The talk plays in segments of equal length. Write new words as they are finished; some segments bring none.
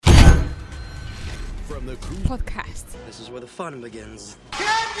from the Cruise Podcast. This is where the fun begins.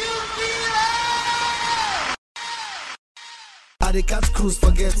 I the cat cruise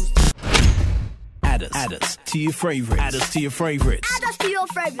forget. Add us to your favorites. Add us to your favorites. Add us to your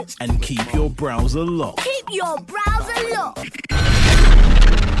favorites. And keep your browser locked. Keep your browser locked.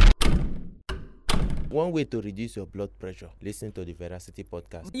 One way to reduce your blood pressure, listen to the Veracity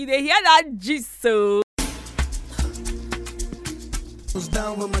podcast. You dey hear that gist so? Goes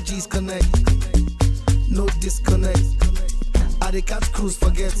down when my G's connect. No disconnect. I the cat cruise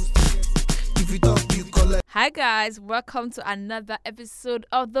forget. If you talk, you collect. Hi guys, welcome to another episode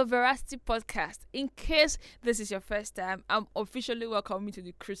of the Veracity podcast. In case this is your first time, I'm officially welcoming you to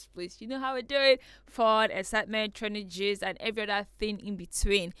the cruise place. You know how we do it: fun, excitement, training gist, and every other thing in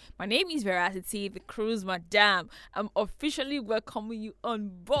between. My name is Veracity, the cruise madam. I'm officially welcoming you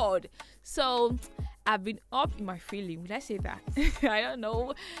on board. So I've been up in my feeling. Will I say that? I don't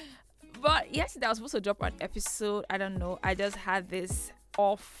know. But yesterday I was supposed to drop an episode. I don't know. I just had this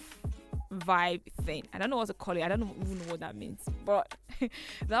off vibe thing. I don't know what to call it. I don't even know what that means. But that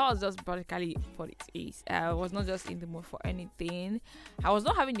was just practically what it is. I was not just in the mood for anything. I was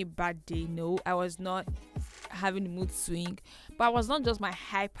not having a bad day. No, I was not having a mood swing. But I was not just my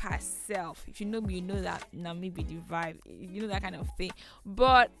hyper self. If you know me, you know that now maybe the vibe. You know that kind of thing.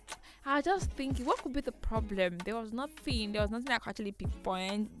 But I was just thinking, what could be the problem? There was nothing I could actually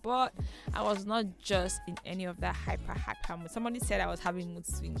pinpoint, but I was not just in any of that hyper mood. Somebody said I was having mood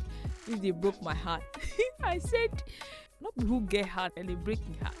swing. If they broke my heart, I said, not who get heart and they break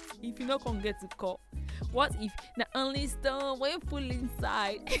my heart. If you not can get to call, what if the only stone when you pull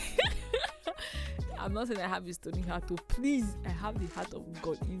inside? I'm not saying I have a stony heart, so please, I have the heart of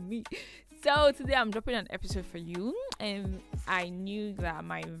God in me. So today I'm dropping an episode for you, and I knew that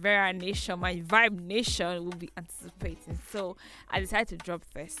my Vera Nation, my Vibe Nation will be anticipating. So I decided to drop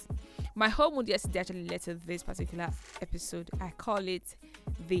this. My whole mood yesterday actually led to this particular episode. I call it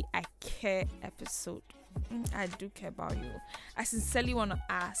the I Care episode. I do care about you. I sincerely want to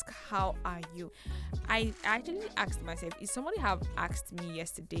ask, how are you? I actually asked myself, if somebody have asked me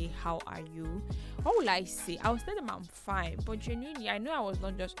yesterday, how are you? What will I say? I was telling them I'm fine, but genuinely, I know I was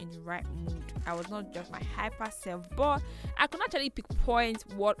not just in the right mood. I was not just my hyper self, but I could actually pinpoint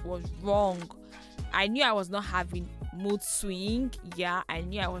what was wrong. I knew I was not having mood swing. Yeah, I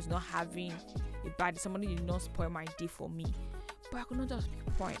knew I was not having a bad. Somebody did not spoil my day for me. But I could not just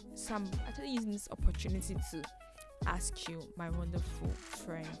pinpoint. So I'm actually using this opportunity to ask you, my wonderful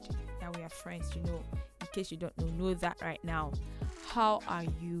friend, that we are friends, you know, in case you don't know that right now. How are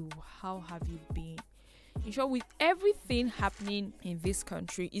you? How have you been? In short, with everything happening in this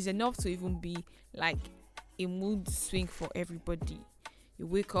country, is enough to even be like a mood swing for everybody. You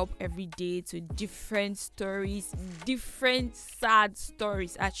wake up every day to different stories, different sad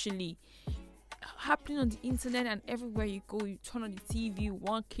stories actually happening on the internet, and everywhere you go, you turn on the TV,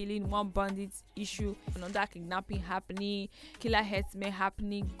 one killing, one bandit issue, another kidnapping happening, killer herdsmen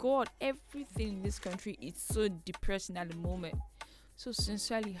happening. God, everything in this country is so depressing at the moment. So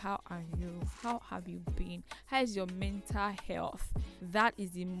sincerely, how are you? How have you been? How is your mental health? That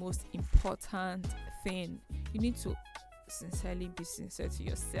is the most important thing. You need to sincerely be sincere to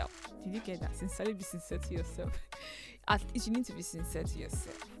yourself. Did you get that? Sincerely be sincere to yourself. At least you need to be sincere to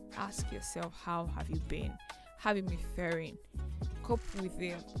yourself. Ask yourself, how have you been? How have you been faring? Coping with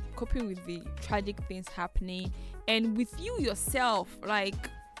the tragic things happening, and with you yourself. Like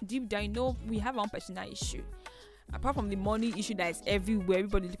deep down, you know, we have our own personal issue. Apart from the money issue that is everywhere,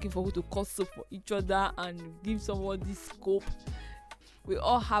 everybody looking for who to cause up for each other and give somebody scope. We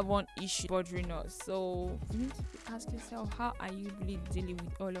all have one issue bothering us. So you need to ask yourself, how are you really dealing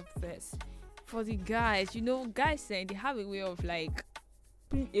with all of this? For the guys, you know, guys saying they have a way of like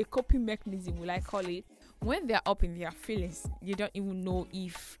a coping mechanism, will I call it. When they're up in their feelings, they don't even know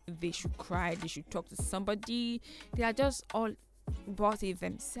if they should cry, they should talk to somebody. They are just all about it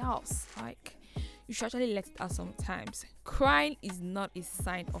themselves. Like, you should actually let it out sometimes. Crying is not a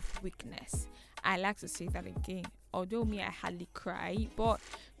sign of weakness. I like to say that again. Although me, I hardly cry, but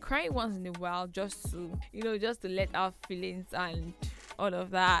crying once in a while just to let out feelings and all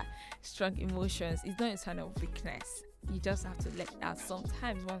of that strong emotions is not a sign of weakness. You just have to let it out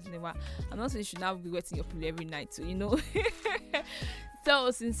sometimes, once in a while. I'm not saying you should now be wetting your pillow every night too, you know.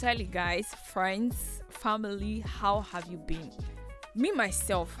 So sincerely, guys, friends, family, how have you been? Me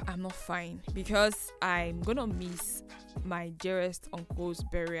myself, I'm not fine because I'm gonna miss my dearest uncle's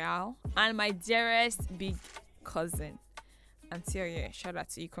burial and my dearest big cousin. Antilia, shout out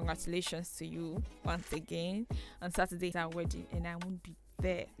to you, congratulations to you once again. On Saturday is our wedding and I won't be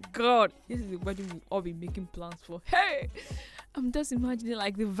there. God, this is the wedding we'll all be making plans for. Hey, I'm just imagining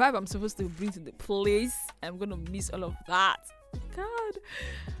like the vibe I'm supposed to bring to the place. I'm gonna miss all of that. God,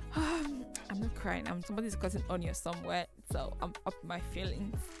 I'm not crying. Somebody's cutting onion somewhere, so I'm up my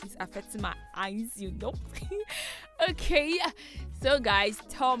feelings. It's affecting my eyes, Okay, so guys,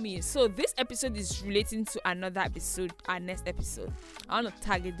 tell me. So this episode is relating to another episode, our next episode. I want to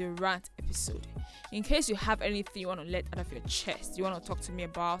target the rant episode. In case you have anything you want to let out of your chest, you want to talk to me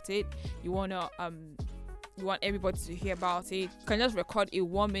about it, you want everybody to hear about it, you can just record a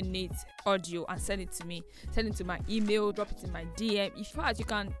 1-minute audio and send it to me. Send it to my email, drop it in my DM. In fact, you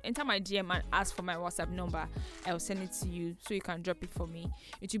can enter my DM and ask for my WhatsApp number. I'll send it to you so you can drop it for me.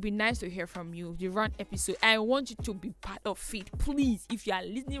 It would be nice to hear from you. The rant episode, I want you to be part of it. Please, if you are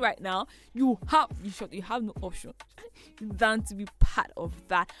listening right now, you have no option than to be part of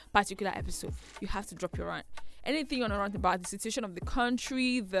that particular episode. You have to drop your rant. Anything you want to rant about, the situation of the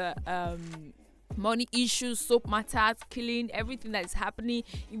country, the money issues, soap matters, killing, everything that is happening,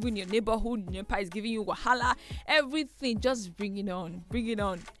 even your neighborhood, NEPA is giving you wahala, everything, just bring it on.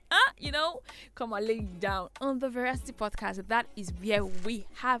 Come on, lay it down on the Veracity Podcast. That is where we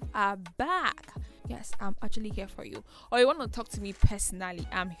have our back. Yes, I'm actually here for you. Or you want to talk to me personally,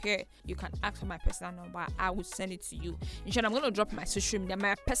 I'm here. You can ask for my personal number. I will send it to you. In short, I'm going to drop my social media,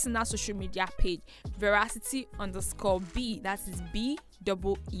 my personal social media page, Veracity_B. That is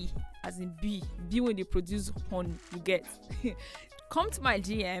B-double-E, as in B when they produce honey, you get. Come to my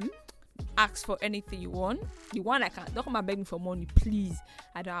DM, ask for anything you want. I can't. Don't come and beg me for money, please.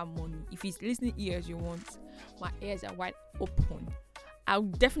 I don't have money. If it's listening ears you want, my ears are wide open. I'll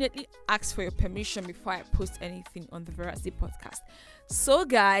definitely ask for your permission before I post anything on the Veracity Podcast. So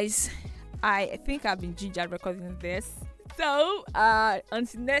guys, I think I've been gingered recording this. So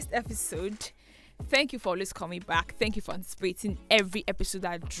until next episode, thank you for always coming back. Thank you for anticipating every episode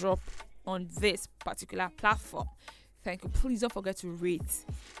I drop on this particular platform. Thank you. Please don't forget to rate.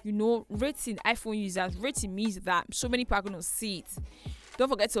 Rating iPhone users, rating means that so many people are going to see it. Don't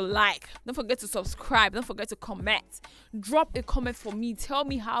forget to like. Don't forget to subscribe. Don't forget to comment. Drop a comment for me. Tell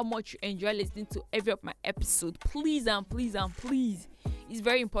me how much you enjoy listening to every of my episode. Please and please and please. It's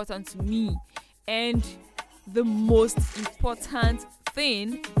very important to me. And the most important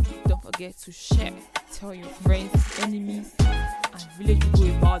thing, don't forget to share. Tell your friends, enemies, and village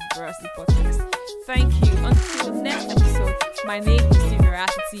people about the Veracity Podcast. Thank you. Until next episode, my name is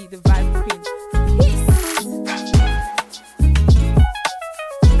Veracity, the Vibe Queen. Peace.